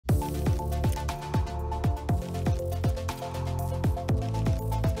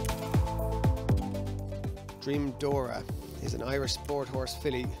Dreamdora is an Irish sport horse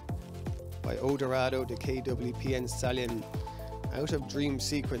filly by Odorado, the KWPN stallion, out of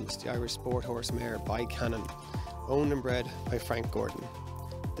Dreamsequence, the Irish sport horse mare by Kannan, owned and bred by Frank Gordon.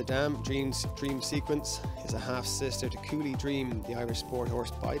 The dam Dreamsequence is a half-sister to Cooley Dream, the Irish sport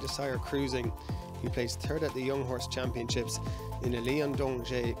horse by Desire Cruising, who placed third at the Young Horse Championships in a Leon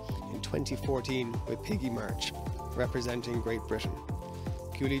Dongé in 2014 with Piggy March, representing Great Britain.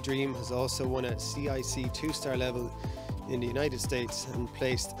 Cooley Dream has also won at CIC 2-star level in the United States and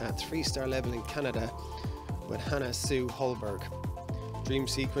placed at 3-star level in Canada with Hannah Sue Holberg.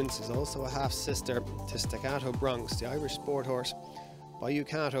 Dreamsequence is also a half-sister to Staccato Bronx, the Irish sport horse by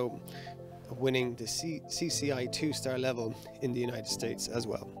Yucato, winning the CCI 2-star level in the United States as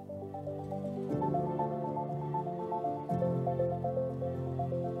well.